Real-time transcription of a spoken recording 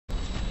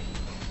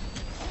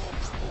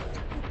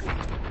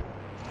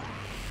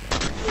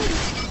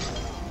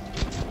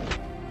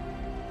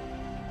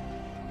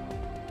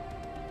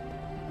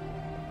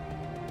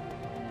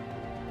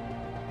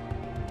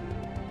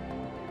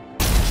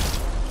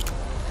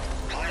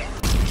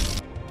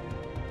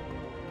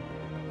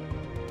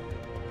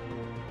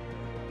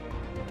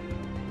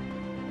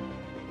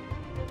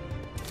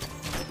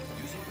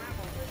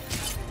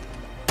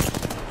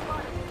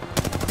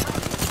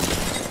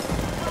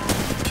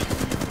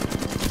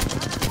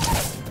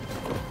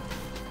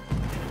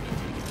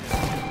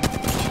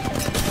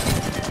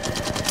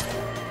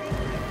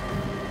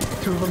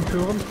them, two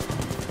of them.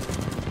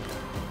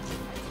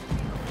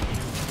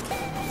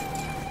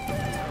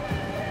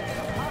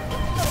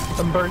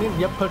 I'm burning.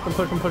 Yep, push them,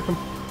 push them, push them.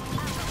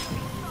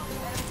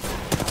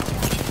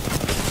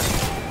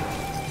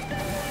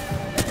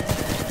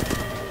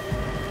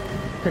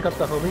 Pick up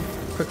the homie.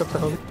 Pick up the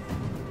homie.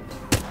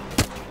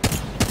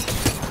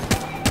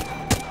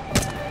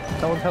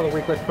 That one's hella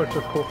weak. Let's push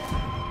this. Cool.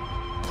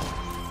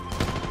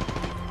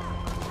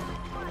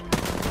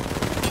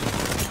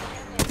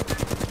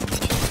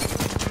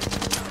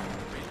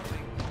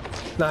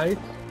 Nice.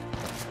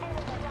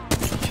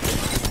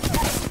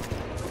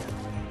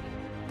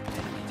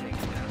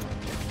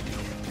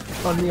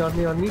 On me, on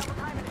me, on me.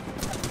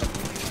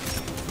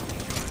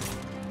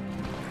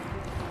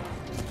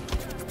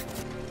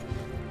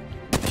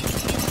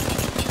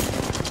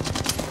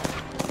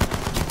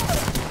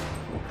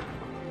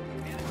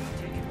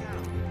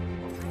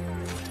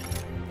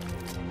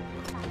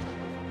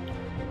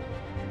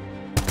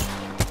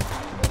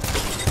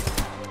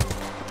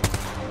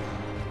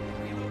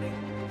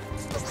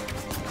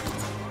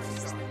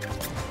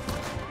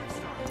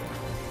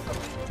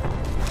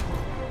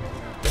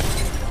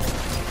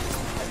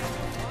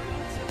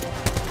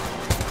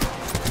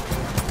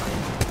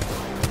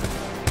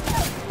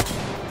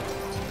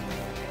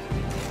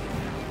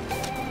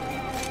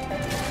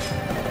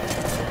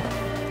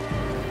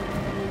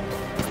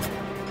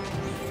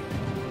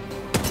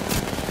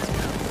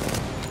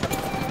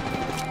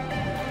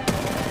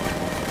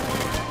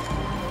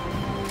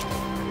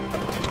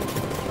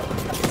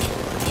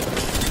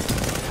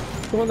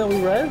 The one that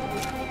we read?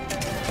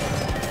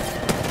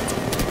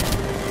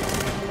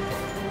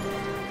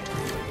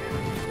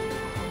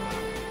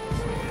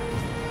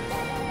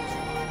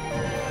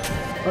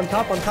 On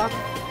top, on top.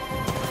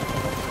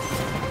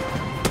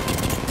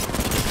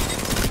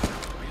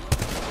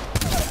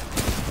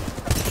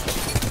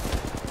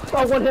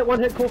 Oh, one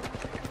hit, cool.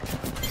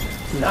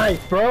 Nice,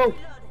 bro.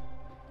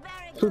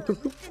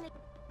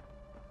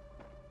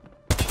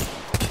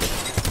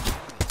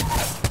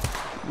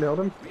 Nailed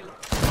him.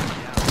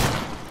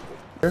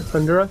 Here,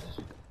 under us.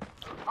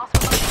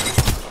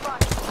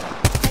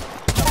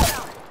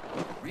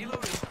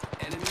 Reloading.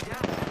 Enemy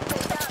down.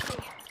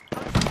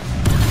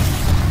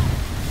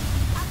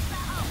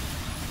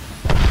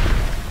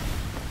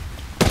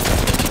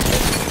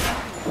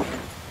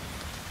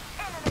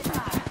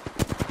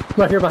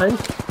 Right here behind.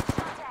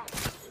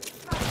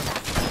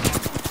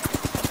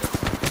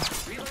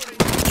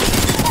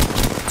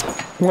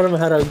 One of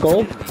them had a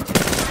gold.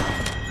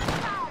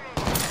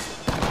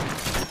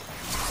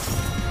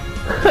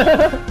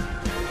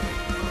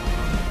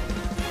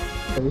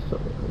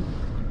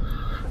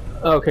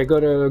 Okay, go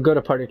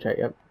to party chat.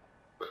 Yep.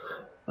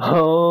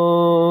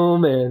 Oh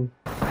man,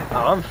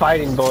 I'm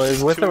fighting,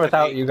 boys, with or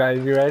without you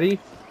guys. You ready?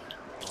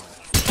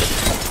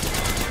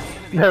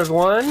 There's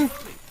one.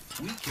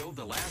 We killed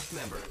the last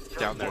member.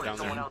 Down there.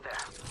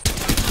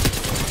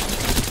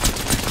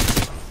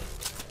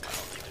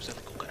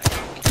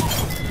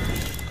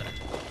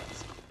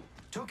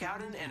 Took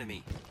out an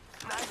enemy.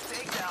 Nice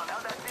takedown.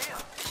 How'd that feel?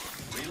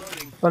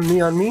 Reloading. On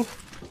me.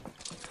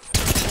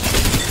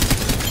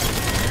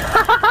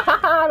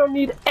 I don't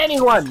need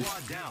anyone.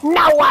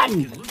 No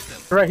one.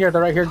 They're right here,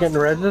 getting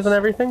reses and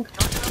everything.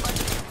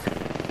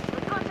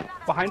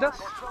 Behind us?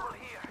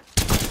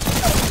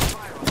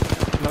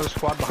 Another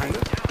squad behind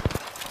us?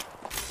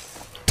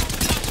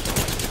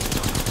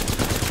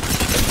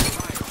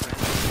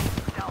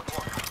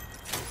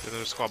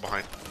 There's a squad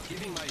behind.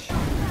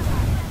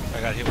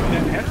 I got hit with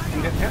that hit.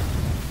 I'm getting hit.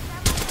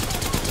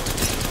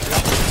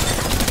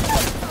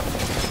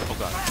 Oh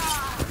god.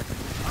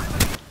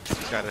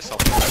 He's got a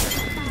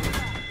self-revive.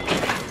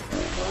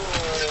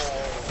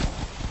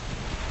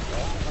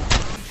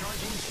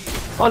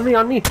 On me.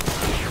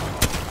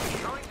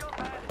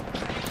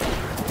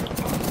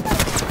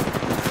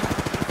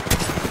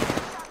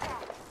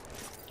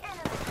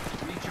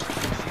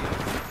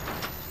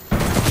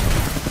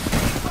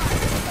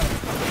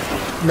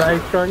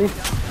 Nice, Johnny.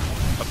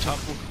 Up top.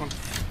 Up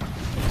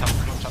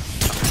top.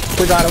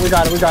 We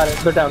got it.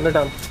 They're down.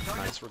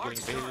 Nice, we're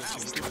getting baited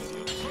into.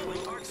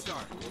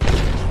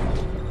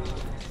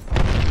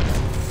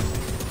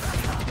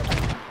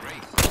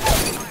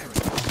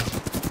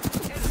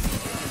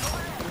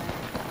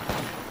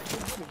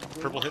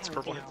 Purple hits.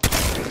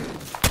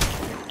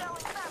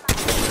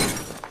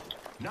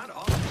 Not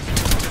all.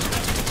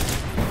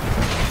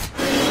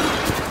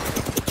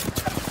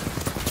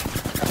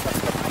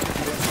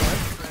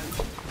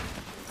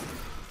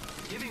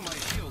 Giving my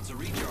shields a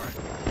recharge.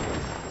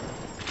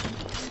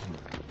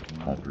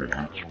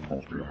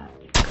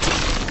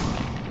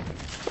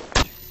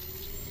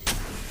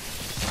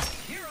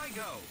 Here I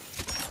go.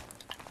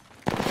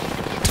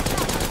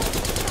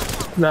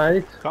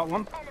 Nice. Got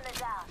one.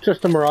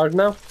 Just a mirage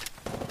now.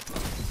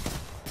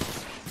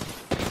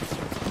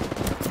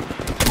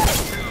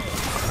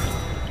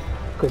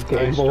 Good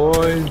game, Nice.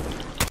 boys.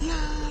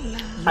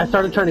 I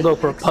started trying to go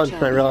for a punch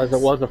and I realized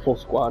it was a full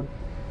squad.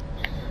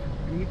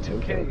 Give me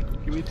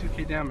 2k. Give me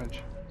 2k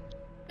damage.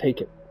 Take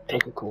it.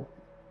 Take it cool.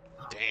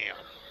 Damn.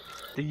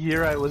 The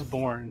year I was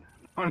born.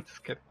 I'm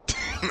just kidding.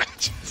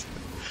 Matches.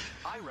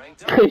 I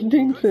ranked up.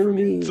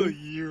 1970. It's a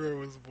year I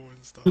was born.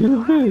 Stuff.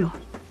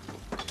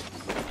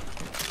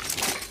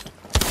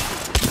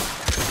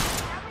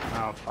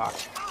 Oh fuck.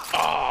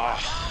 Ah,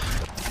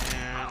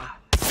 man.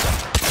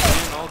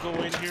 I'll go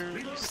in here.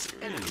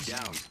 Enemy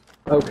down.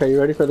 Okay, you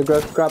ready for the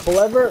best grapple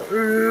ever?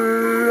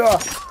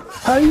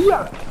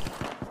 Hiya!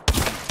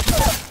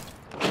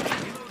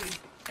 Reloading.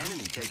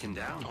 Enemy taken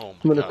down. Oh I'm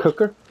my gonna god. cook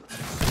her.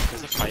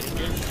 Is it a fighting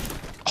game?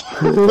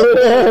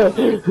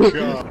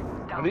 God.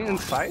 Are they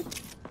inside?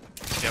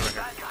 Yeah, right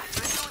here.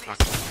 Knock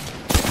him.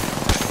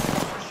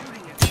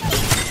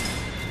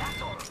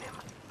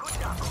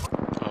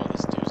 Oh,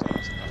 this dude's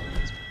not.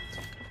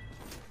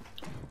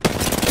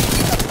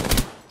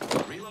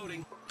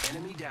 Reloading.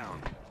 Enemy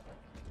down.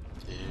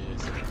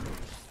 Is it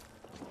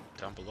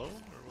down below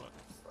or what?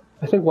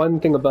 I think one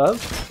thing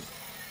above.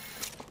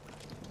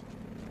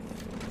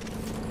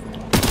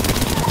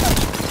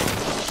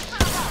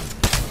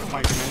 Oh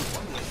my goodness.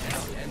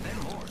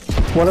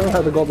 One of them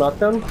has a gold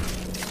knockdown.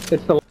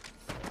 It's the.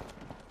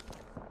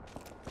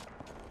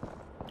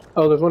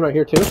 Oh, there's one right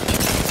here too.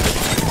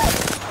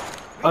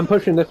 I'm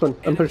pushing this one.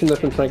 I'm pushing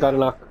this one, so I got a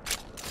knock.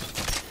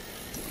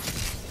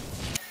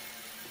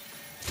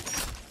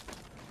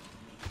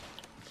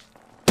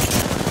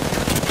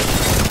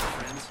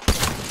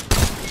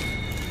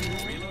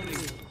 Reloading.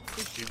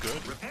 You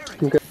good? Repairing.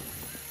 I'm good.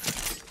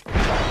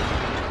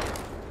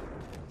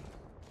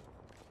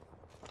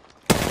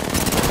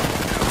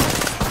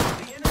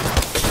 The enemy.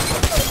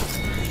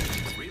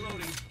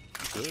 Reloading.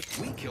 Good.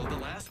 We killed the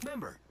last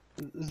member.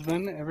 Is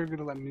Vin ever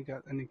gonna let me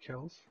get any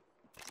kills?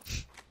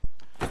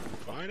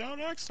 Find out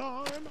next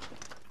time.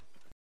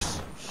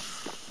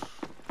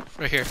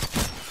 Right here.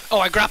 Oh,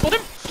 I grappled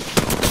him?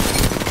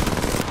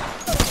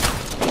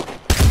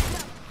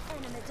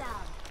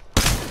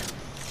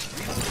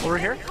 Over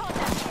here?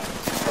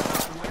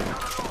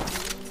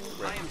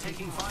 I am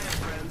taking fire,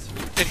 friends.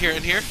 In here,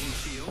 in here. In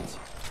shields.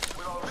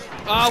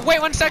 Wait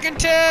 1 second,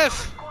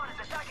 Tiff!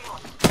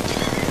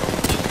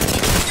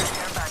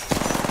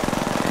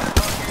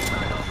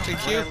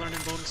 Thank you. What I learned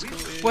in boating school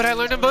What I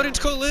learned in boating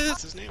school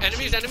What's his is name?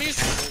 enemies, enemies.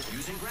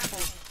 Using grapple.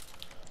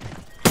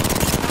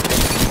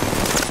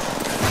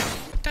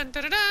 Dun,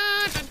 dun, dun, dun,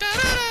 dun,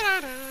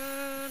 dun,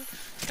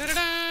 dun, dun,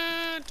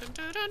 dun,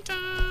 dun, dun,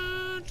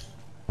 dun.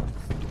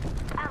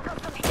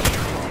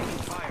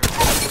 Taking fire.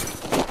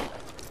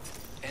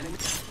 Enemy.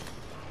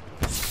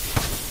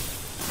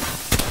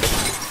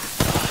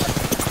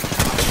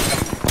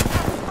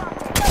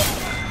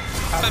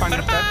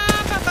 Pathfinder's dead.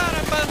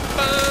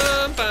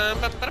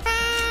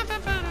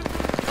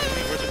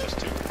 Where did those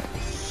two?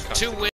 Two wins.